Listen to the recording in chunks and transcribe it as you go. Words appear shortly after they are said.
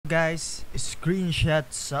guys?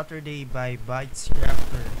 Screenshot Saturday by Bytes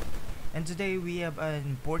Rapper. And today we have an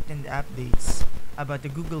important updates about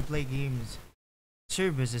the Google Play Games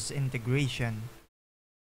services integration.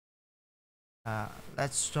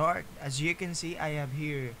 Let's start. As you can see, I have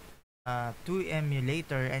here two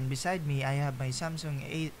emulator, and beside me I have my Samsung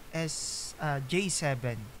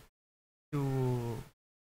J7 to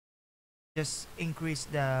just increase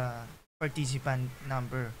the participant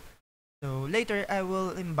number. So later I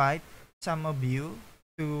will invite some of you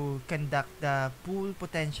to conduct the full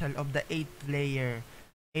potential of the eight player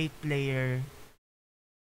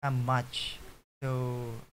match.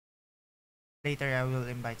 So later I will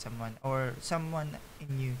invite someone or someone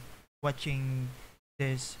in you watching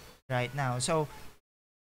this right now. So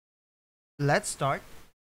let's start.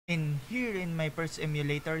 In here in my first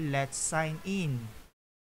emulator, let's sign in.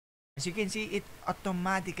 As you can see, it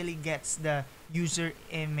automatically gets the user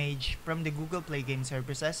image from the Google Play Game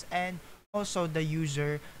Services and also the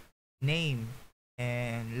user name.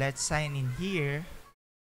 And let's sign in here.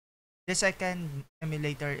 The second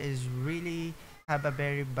emulator is really have a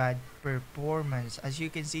very bad performance. As you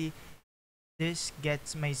can see, this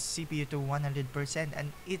gets my CPU to 100%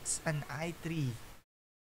 and it's an i3.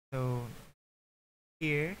 So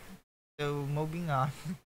here, so moving on.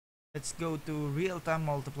 Let's go to real-time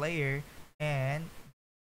multiplayer, and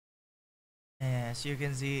as you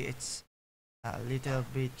can see it's a little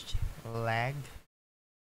bit lagged.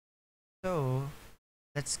 So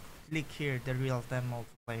let's click here the real-time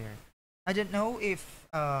multiplayer. I don't know if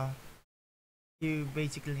you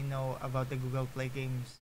basically know about the Google Play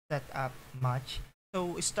Games setup much.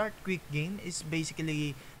 So start quick game is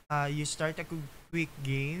basically you start a quick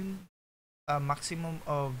game, a maximum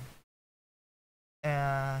of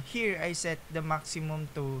here I set the maximum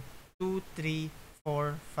to 2, 3,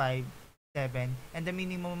 4, 5, 7, and the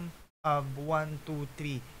minimum of 1, 2,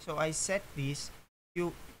 3. So I set this.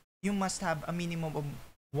 You must have a minimum of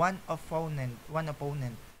one opponent.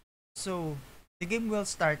 So the game will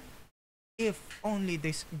start if only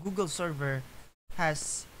this Google server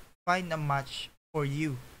has find a match for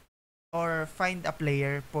you or find a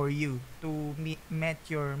player for you to met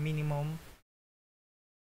your minimum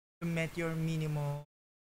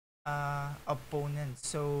opponent.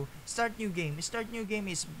 So start new game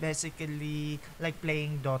is basically like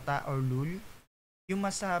playing Dota or Lul. You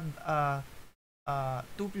must have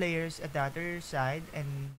two players at the other side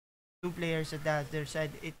and two players at the other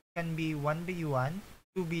side. It can be 1v1,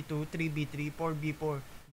 2v2, 3v3, 4v4.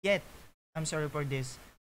 Yet I'm sorry for this,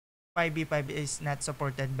 5v5 is not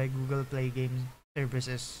supported by Google Play Game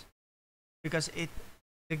Services because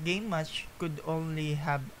the game match could only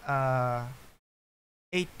have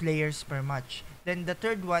 8 players per match. Then the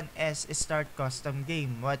third one is start custom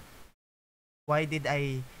game. Why did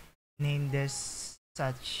I name this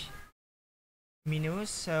such menus?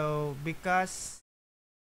 So because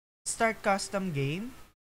start custom game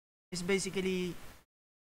is basically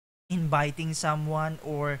inviting someone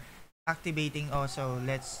or activating also.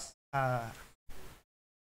 Let's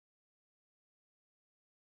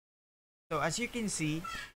so as you can see,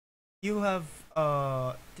 you have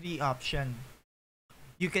three options.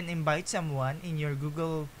 You can invite someone in your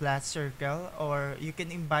Google Plus circle, or you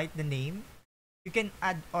can invite the name. You can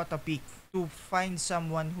add auto pick to find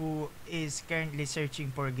someone who is currently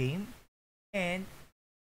searching for a game. And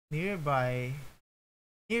nearby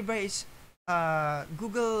is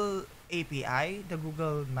Google API, the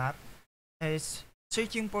Google Map is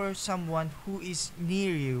searching for someone who is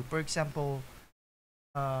near you. For example,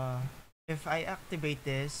 if I activate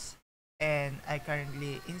this and I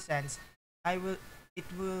currently instance, it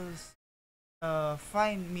will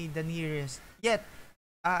find me the nearest. Yet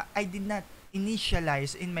I did not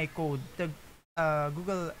initialize in my code the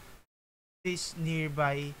Google this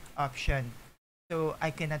nearby option, so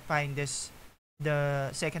I cannot find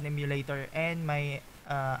the second emulator and my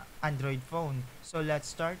Android phone. So let's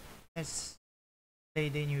start. Let's play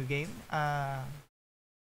the new game.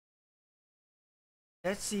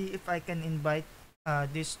 Let's see if I can invite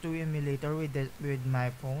this two emulator with my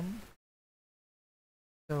phone.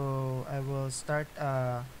 So I will start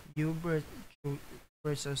you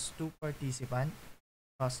versus two participant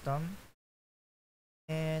custom,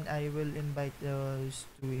 and I will invite those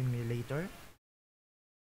two emulator.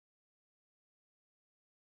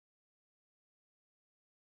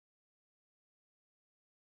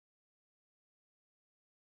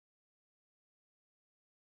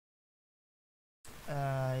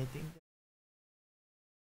 I think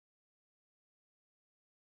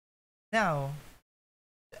now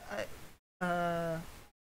I,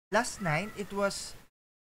 last night it was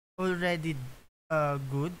already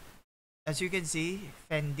good. As you can see,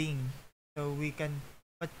 pending. So we can,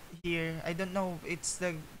 but here I don't know. It's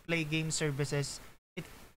the play game services. It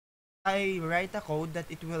I write a code that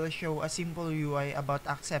it will show a simple UI about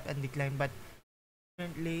accept and decline, but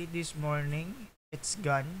currently this morning it's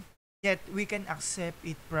gone. Yet we can accept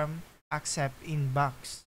it from accept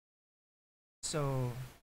inbox. So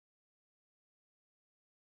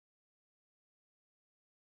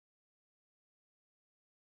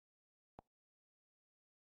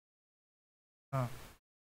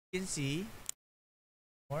you can see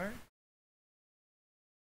more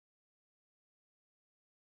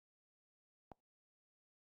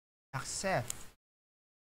accept.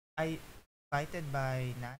 I invited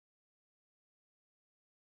by Nat.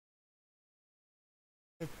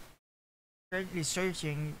 It's currently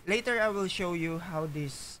searching. Later I will show you how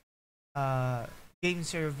this uh game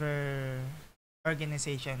server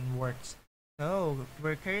organization works. So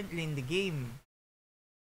we're currently in the game.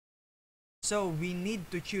 So we need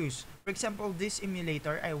to choose. For example, this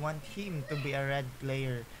emulator, I want him to be a red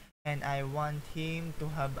player. And I want him to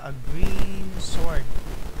have a green sword.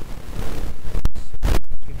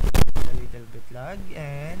 A little bit lag.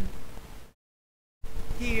 And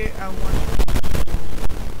here I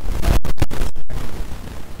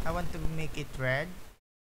want to make it red.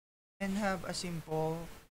 And have a simple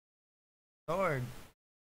sword.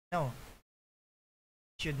 No.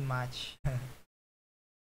 Should match.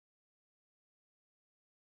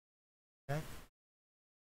 That.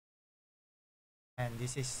 And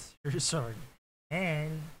this is her sword.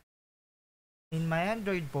 And in my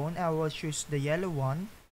Android phone, I will choose the yellow one.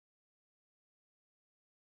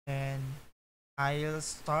 And I'll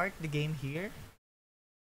start the game here.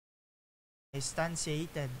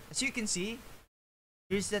 Instantiated. As you can see,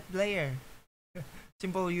 here's that player.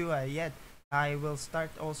 Simple UI. Yet I will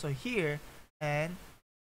start also here and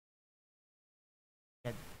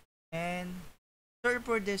sorry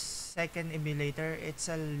for this second emulator. It's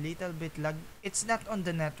a little bit lag. It's not on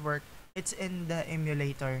the network. It's in the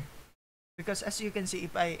emulator. Because as you can see,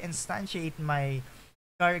 if I instantiate my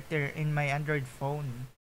character in my Android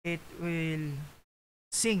phone, it will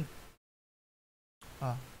sync.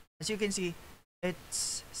 As you can see,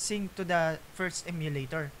 it's synced to the first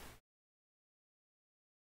emulator.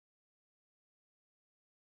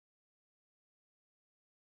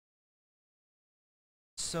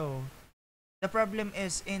 So the problem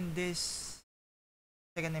is in this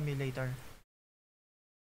second emulator.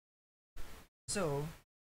 So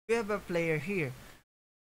we have a player here.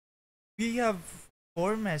 We have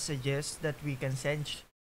 4 messages that we can send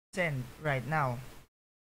right now.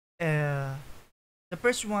 The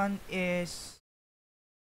first one is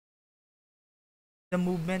the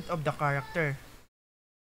movement of the character.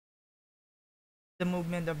 The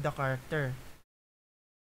movement of the character.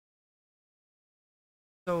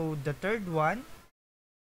 So the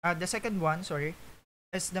second one, sorry,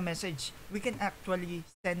 is the message. We can actually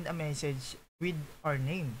send a message with our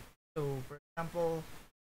name. So for example,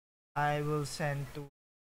 I will send to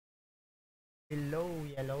hello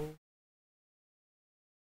yellow.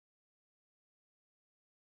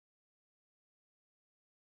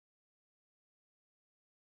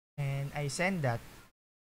 And I send that.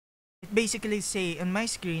 It basically say on my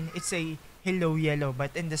screen it's a hello yellow,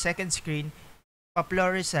 but in the second screen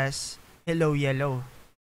Paplore says hello yellow.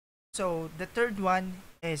 So the third one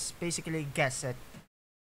is basically guess it.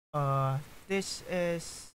 This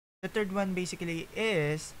is the third one basically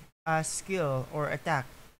is a skill or attack.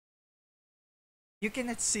 You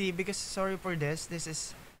cannot see because sorry for this. This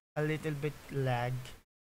is a little bit lag.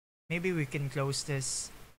 Maybe we can close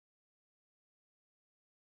this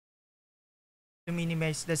to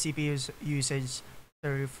minimize the CPU usage.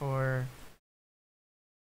 Sorry for.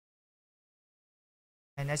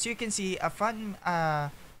 And as you can see, a fun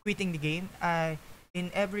quitting the game.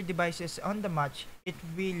 In every devices on the match, it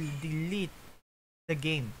will delete the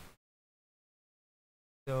game.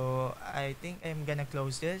 So I think I'm gonna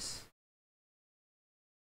close this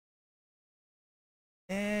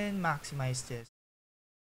and maximize this.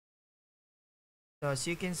 So as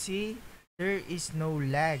you can see, there is no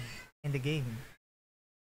lag in the game.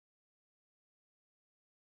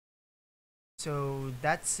 So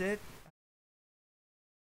that's it.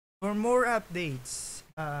 For more updates,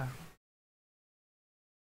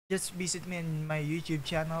 just visit me on my YouTube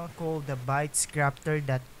channel called the Bytes Crafter.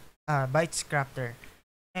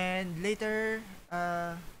 And later,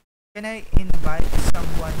 can I invite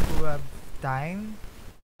someone who have time?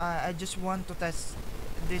 I just want to test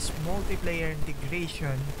this multiplayer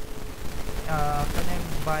integration. Can I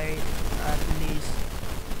invite at least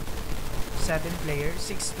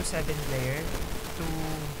 6 to 7 players to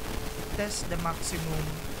test the maximum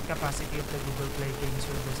capacity of the Google Play game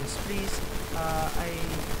services. Please, I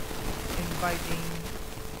inviting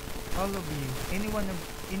all of you, anyone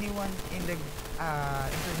in the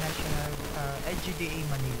international GDA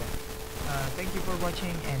Manila. Thank you for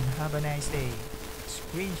watching and have a nice day.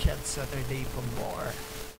 Screenshot Saturday for more.